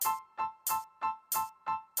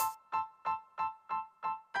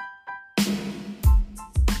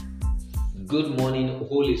Good morning,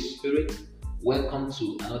 Holy Spirit. Welcome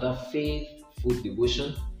to another faithful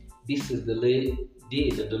devotion. This is the day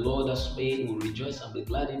that the Lord has made. We'll rejoice and be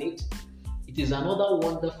glad in it. It is another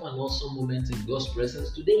wonderful and awesome moment in God's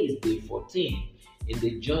presence. Today is day 14 in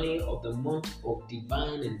the journey of the month of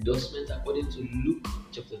divine endorsement according to Luke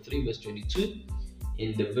chapter 3 verse 22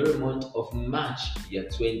 in the very month of March year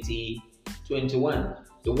 2021.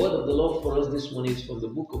 The word of the Lord for us this morning is from the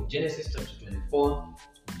book of Genesis chapter 24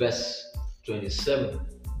 verse 27.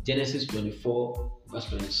 Genesis 24 verse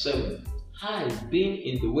 27. I, being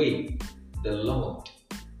in the way, the Lord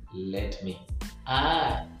led me.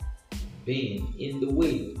 I, being in the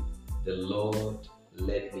way, the Lord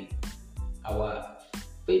led me. Our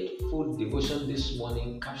faithful devotion this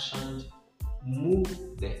morning captioned,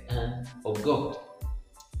 Move the hand of God.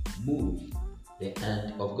 Move the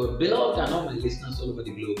hand of God. Beloved and all my listeners all over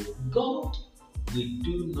the globe, God will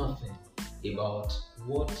do nothing about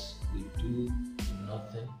what we do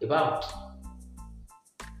nothing about.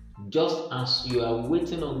 Just as you are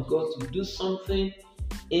waiting on God to do something,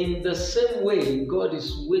 in the same way, God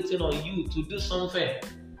is waiting on you to do something.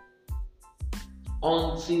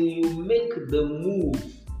 Until you make the move,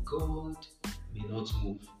 God may not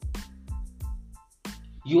move.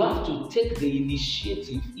 You have to take the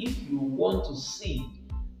initiative if you want to see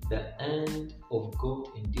the hand of God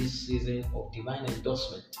in this season of divine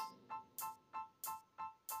endorsement.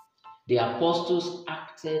 The apostles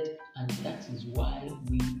acted, and that is why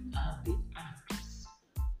we have the Acts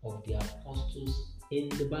of the Apostles in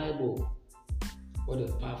the Bible. What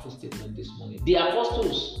a powerful statement this morning. The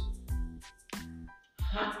apostles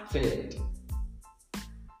acted,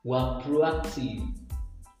 were proactive,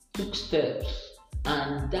 took steps,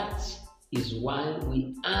 and that is why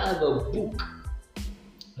we have a book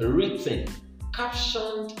written,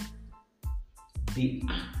 captioned the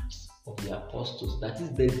Acts of the Apostles. That is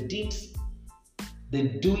the deeds,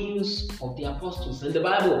 the doings of the apostles in the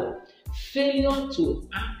Bible. Failure to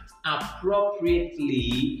act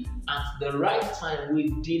appropriately at the right time will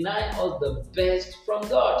deny us the best from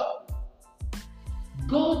God.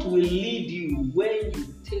 God will lead you when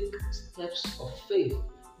you take steps of faith.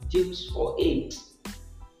 James 4:8.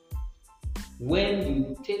 When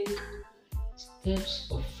you take steps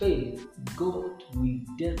of faith, God will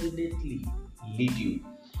definitely lead you.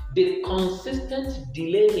 The consistent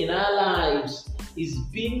delay in our lives is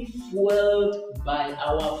being fueled by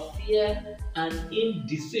our fear and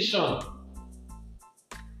indecision.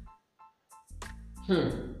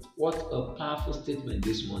 What a powerful statement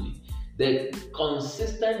this morning. The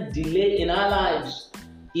consistent delay in our lives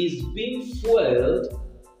is being fueled,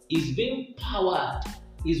 is being powered,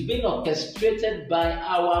 is being orchestrated by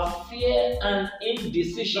our fear and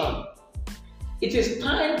indecision. It is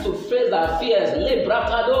time to face our fears.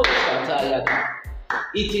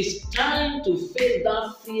 It is time to face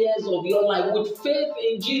the fears of your life with faith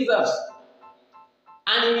in Jesus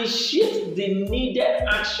and initiate the needed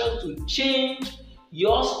action to change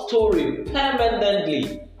your story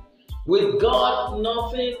permanently. With God,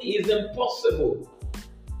 nothing is impossible.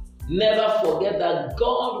 Never forget that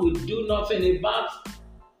God will do nothing about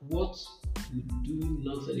what you do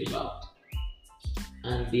nothing about.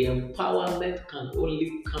 And the empowerment can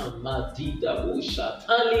only come.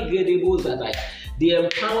 The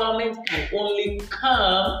empowerment can only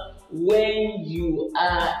come when you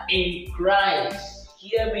are in Christ.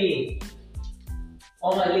 Hear me.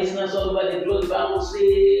 All my listeners all over the globe, the Bible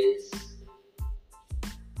says,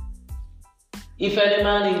 if any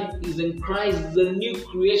man is in Christ, is a new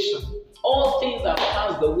creation. All things have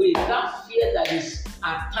passed away. That fear that is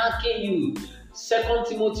attacking you. 2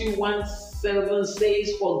 Timothy 1:7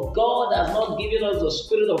 says, for God has not given us the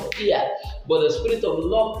spirit of fear, but the spirit of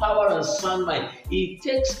love, power, and sound mind. It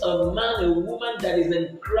takes a man, a woman that is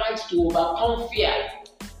in Christ to overcome fear.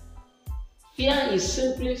 Fear is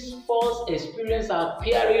simply false experience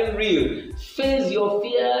appearing real. Face your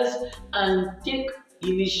fears and take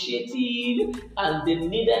initiative and the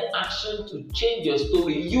needed action to change your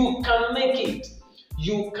story. You can make it.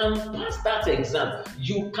 You can pass that exam.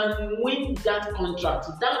 You can win that contract.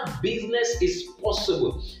 That business is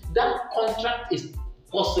possible. That contract is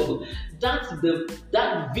possible.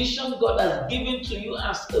 That vision God has given to you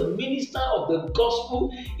as a minister of the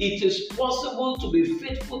gospel, it is possible to be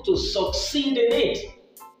faithful to succeed in it.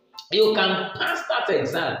 You can pass that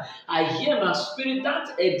exam. I hear my spirit,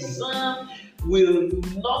 that exam will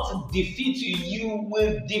not defeat you. You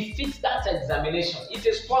will defeat that examination. It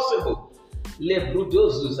is possible.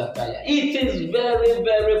 It is very,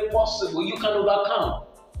 very possible. You can overcome.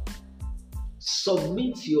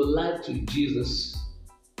 Submit your life to Jesus.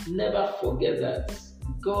 Never forget that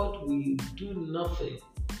God will do nothing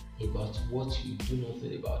about what you do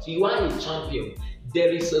nothing about. You are a champion.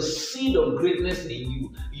 There is a seed of greatness in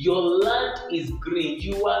you. Your land is green.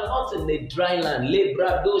 You are not in a dry land.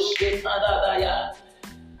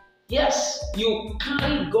 Yes, you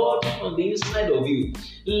carry God on the inside of you.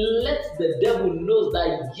 Let the devil know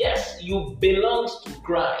that yes, you belong to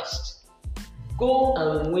Christ. Go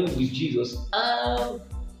and win with Jesus. Have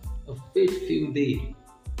a faith-filled day.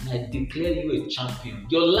 And I declare you a champion.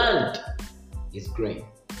 Your land is green.